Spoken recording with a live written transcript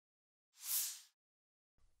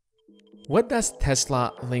What does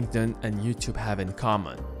Tesla, LinkedIn, and YouTube have in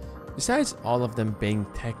common? Besides all of them being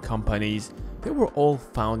tech companies, they were all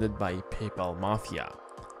founded by PayPal Mafia.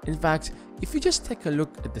 In fact, if you just take a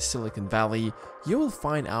look at the Silicon Valley, you will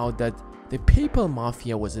find out that the PayPal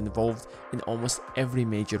Mafia was involved in almost every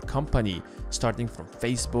major company, starting from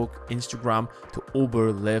Facebook, Instagram, to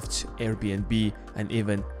Uber, Lyft, Airbnb, and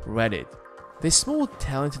even Reddit. This small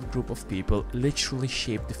talented group of people literally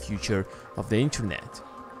shaped the future of the internet.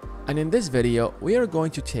 And in this video, we are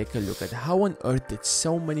going to take a look at how on earth did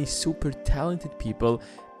so many super talented people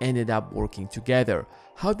ended up working together.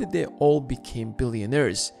 How did they all become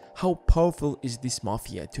billionaires? How powerful is this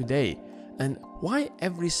mafia today? And why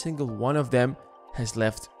every single one of them has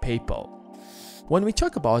left PayPal? When we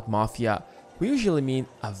talk about mafia, we usually mean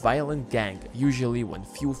a violent gang, usually when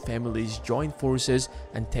few families join forces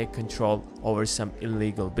and take control over some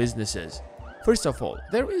illegal businesses. First of all,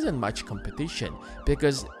 there isn't much competition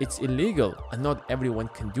because it's illegal and not everyone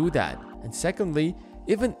can do that. And secondly,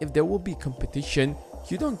 even if there will be competition,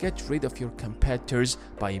 you don't get rid of your competitors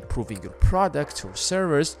by improving your products or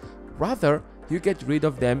servers, rather you get rid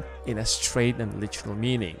of them in a straight and literal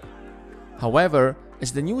meaning. However,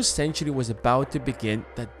 as the new century was about to begin,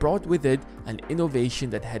 that brought with it an innovation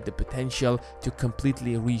that had the potential to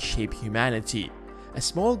completely reshape humanity. A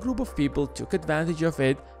small group of people took advantage of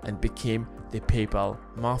it and became the PayPal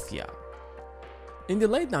Mafia. In the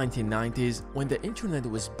late 1990s, when the internet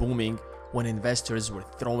was booming, when investors were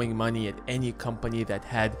throwing money at any company that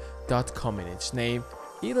had .com in its name,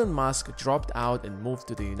 Elon Musk dropped out and moved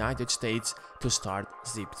to the United States to start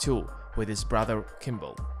Zip2 with his brother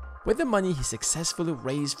Kimball, with the money he successfully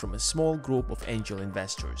raised from a small group of angel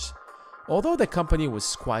investors. Although the company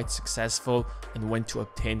was quite successful and went to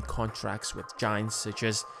obtain contracts with giants such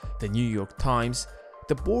as the New York Times,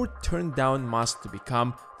 the board turned down Musk to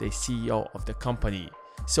become the CEO of the company,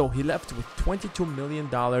 so he left with $22 million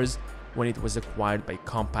when it was acquired by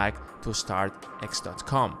Compaq to start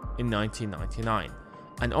X.com in 1999,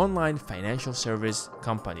 an online financial service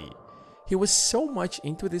company. He was so much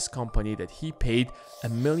into this company that he paid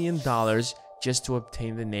 $1 million just to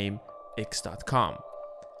obtain the name X.com.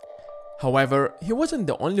 However, he wasn't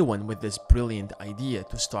the only one with this brilliant idea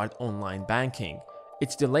to start online banking.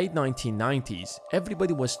 It's the late 1990s,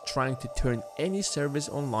 everybody was trying to turn any service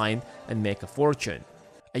online and make a fortune.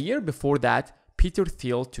 A year before that, Peter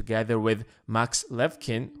Thiel, together with Max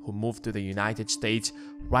Levchin, who moved to the United States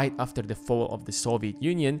right after the fall of the Soviet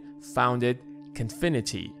Union, founded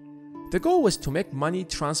Confinity. The goal was to make money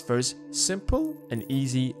transfers simple and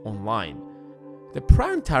easy online. The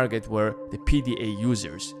prime target were the PDA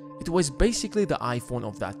users. It was basically the iPhone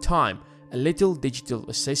of that time, a little digital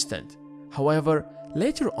assistant. However,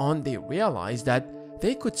 later on they realized that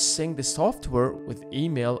they could sync the software with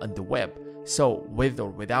email and the web, so with or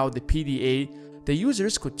without the PDA, the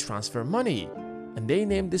users could transfer money, and they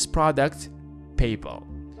named this product PayPal.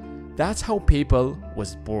 That's how PayPal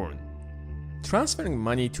was born. Transferring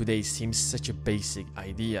money today seems such a basic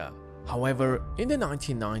idea. However, in the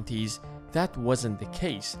 1990s, that wasn't the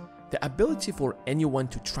case. The ability for anyone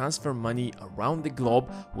to transfer money around the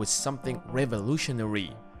globe was something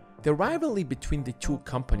revolutionary. The rivalry between the two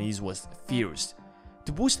companies was fierce.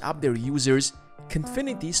 To boost up their users,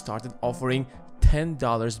 Confinity started offering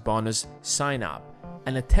 $10 bonus sign-up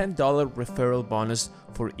and a $10 referral bonus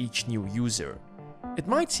for each new user. It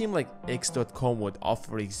might seem like X.com would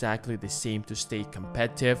offer exactly the same to stay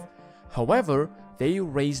competitive. However, they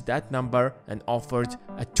raised that number and offered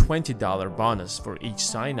a $20 bonus for each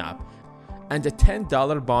sign-up and a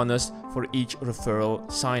 $10 bonus for each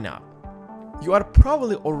referral sign-up. You are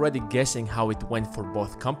probably already guessing how it went for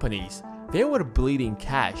both companies. They were bleeding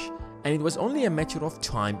cash, and it was only a matter of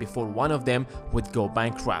time before one of them would go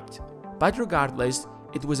bankrupt. But regardless,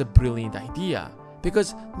 it was a brilliant idea,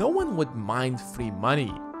 because no one would mind free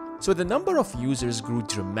money. So the number of users grew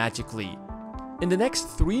dramatically. In the next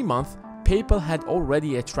 3 months, PayPal had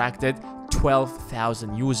already attracted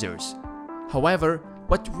 12,000 users. However,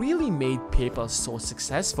 what really made PayPal so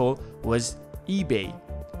successful was eBay.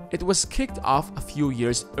 It was kicked off a few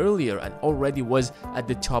years earlier and already was at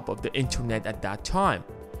the top of the internet at that time.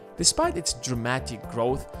 Despite its dramatic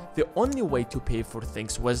growth, the only way to pay for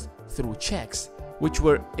things was through checks, which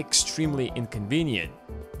were extremely inconvenient.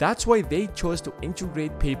 That's why they chose to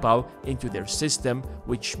integrate PayPal into their system,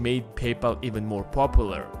 which made PayPal even more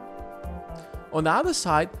popular. On the other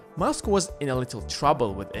side, Musk was in a little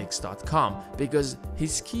trouble with X.com because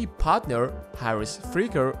his key partner, Harris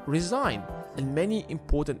Fricker, resigned, and many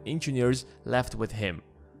important engineers left with him.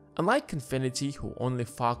 Unlike Confinity, who only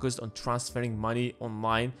focused on transferring money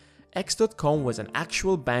online, X.com was an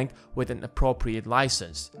actual bank with an appropriate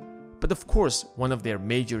license. But of course, one of their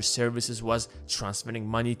major services was transferring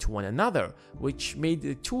money to one another, which made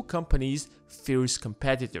the two companies fierce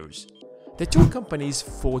competitors. The two companies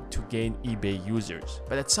fought to gain eBay users,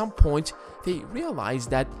 but at some point, they realized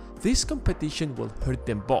that this competition will hurt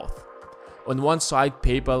them both. On one side,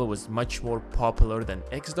 PayPal was much more popular than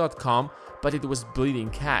X.com, but it was bleeding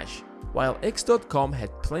cash, while X.com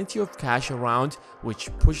had plenty of cash around, which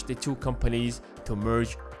pushed the two companies to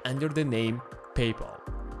merge under the name PayPal.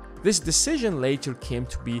 This decision later came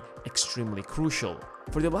to be extremely crucial.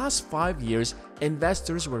 For the last 5 years,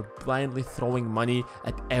 investors were blindly throwing money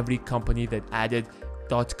at every company that added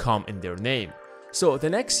 .com in their name. So the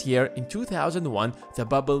next year, in 2001, the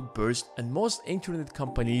bubble burst and most internet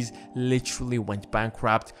companies literally went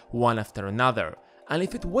bankrupt one after another. And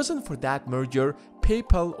if it wasn't for that merger,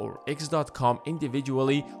 PayPal or X.com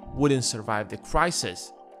individually wouldn't survive the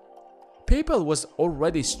crisis. PayPal was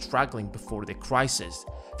already struggling before the crisis.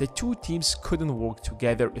 The two teams couldn't work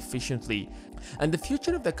together efficiently, and the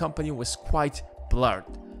future of the company was quite blurred.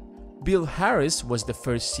 Bill Harris was the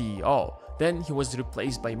first CEO, then he was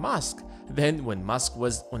replaced by Musk. Then when Musk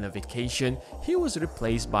was on a vacation, he was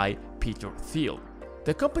replaced by Peter Thiel.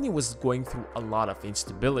 The company was going through a lot of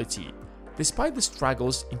instability. Despite the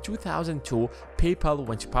struggles, in 2002, PayPal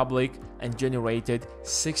went public and generated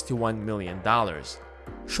 $61 million.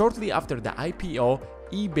 Shortly after the IPO,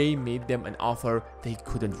 eBay made them an offer they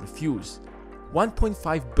couldn't refuse.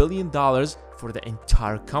 $1.5 billion for the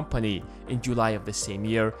entire company in July of the same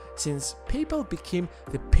year, since PayPal became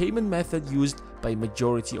the payment method used by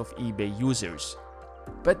majority of eBay users.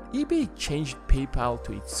 But eBay changed PayPal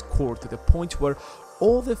to its core to the point where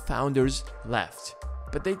all the founders left.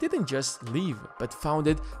 But they didn't just leave, but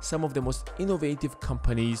founded some of the most innovative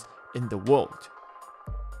companies in the world.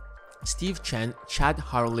 Steve Chen, Chad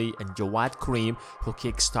Hurley, and Jawad Karim, who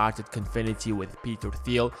kick-started Confinity with Peter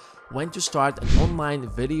Thiel, went to start an online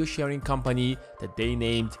video sharing company that they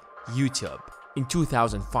named YouTube. In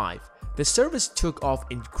 2005, the service took off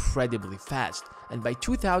incredibly fast, and by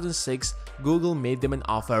 2006, Google made them an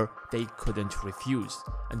offer they couldn't refuse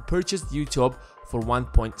and purchased YouTube for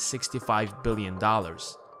 $1.65 billion.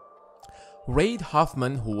 Reid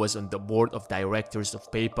Hoffman, who was on the board of directors of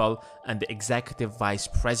PayPal and the executive vice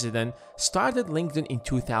president, started LinkedIn in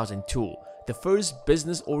 2002, the first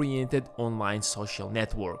business-oriented online social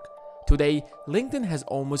network. Today, LinkedIn has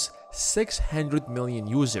almost 600 million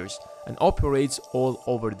users and operates all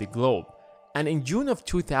over the globe. And in June of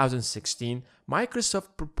 2016,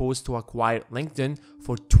 Microsoft proposed to acquire LinkedIn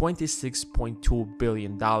for $26.2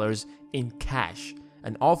 billion in cash,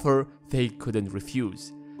 an offer they couldn't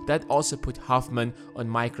refuse. That also put Hoffman on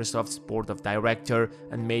Microsoft's board of directors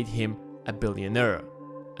and made him a billionaire.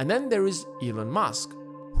 And then there is Elon Musk,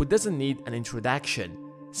 who doesn't need an introduction.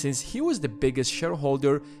 Since he was the biggest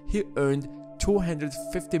shareholder, he earned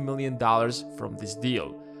 $250 million from this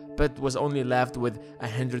deal, but was only left with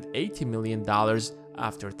 $180 million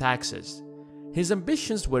after taxes. His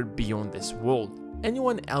ambitions were beyond this world.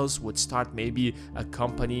 Anyone else would start maybe a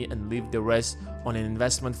company and leave the rest on an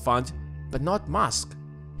investment fund, but not Musk.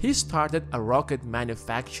 He started a rocket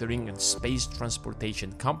manufacturing and space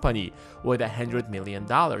transportation company with $100 million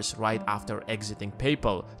right after exiting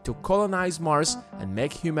PayPal to colonize Mars and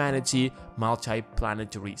make humanity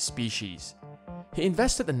multi-planetary species. He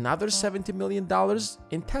invested another $70 million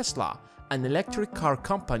in Tesla, an electric car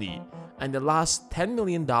company, and the last $10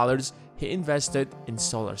 million he invested in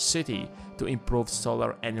SolarCity to improve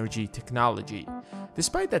solar energy technology.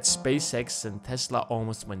 Despite that SpaceX and Tesla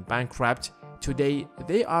almost went bankrupt, today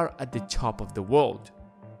they are at the top of the world.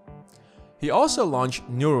 He also launched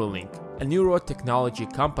Neuralink, a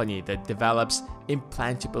neurotechnology company that develops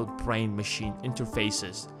implantable brain-machine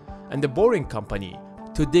interfaces, and The Boring Company,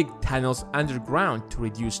 to dig tunnels underground to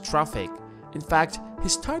reduce traffic. In fact, he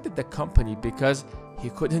started the company because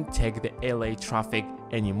he couldn't take the LA traffic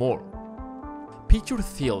anymore. Peter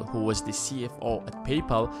Thiel, who was the CFO at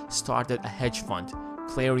PayPal, started a hedge fund,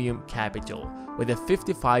 Clarium Capital, with the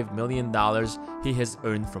 $55 million he has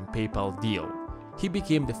earned from PayPal deal. He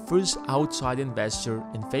became the first outside investor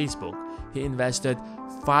in Facebook. He invested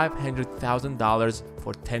 $500,000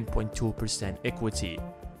 for 10.2% equity.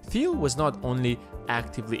 Thiel was not only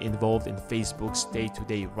actively involved in Facebook's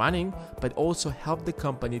day-to-day running, but also helped the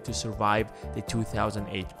company to survive the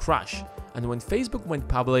 2008 crash. And when Facebook went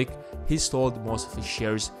public, he sold most of his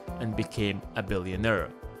shares and became a billionaire.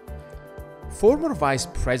 Former vice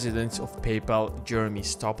president of PayPal, Jeremy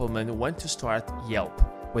Stoppelman, went to start Yelp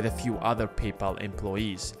with a few other PayPal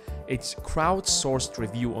employees. It's a crowdsourced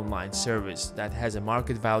review online service that has a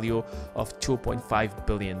market value of $2.5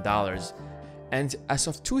 billion. And as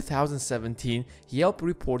of 2017, Yelp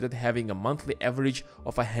reported having a monthly average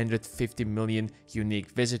of 150 million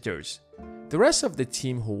unique visitors. The rest of the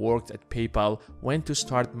team who worked at PayPal went to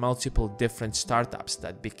start multiple different startups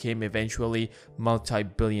that became eventually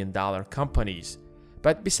multi-billion-dollar companies.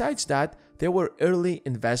 But besides that, there were early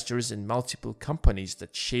investors in multiple companies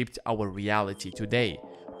that shaped our reality today.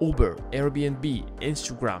 Uber, Airbnb,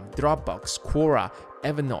 Instagram, Dropbox, Quora,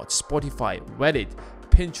 Evernote, Spotify, Reddit,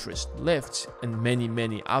 Pinterest, Lyft, and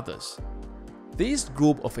many others. This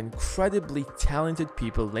group of incredibly talented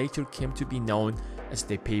people later came to be known as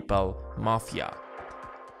the PayPal Mafia.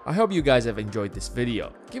 I hope you guys have enjoyed this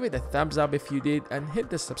video. Give it a thumbs up if you did and hit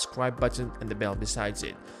the subscribe button and the bell besides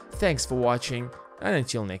it. Thanks for watching and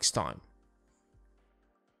until next time.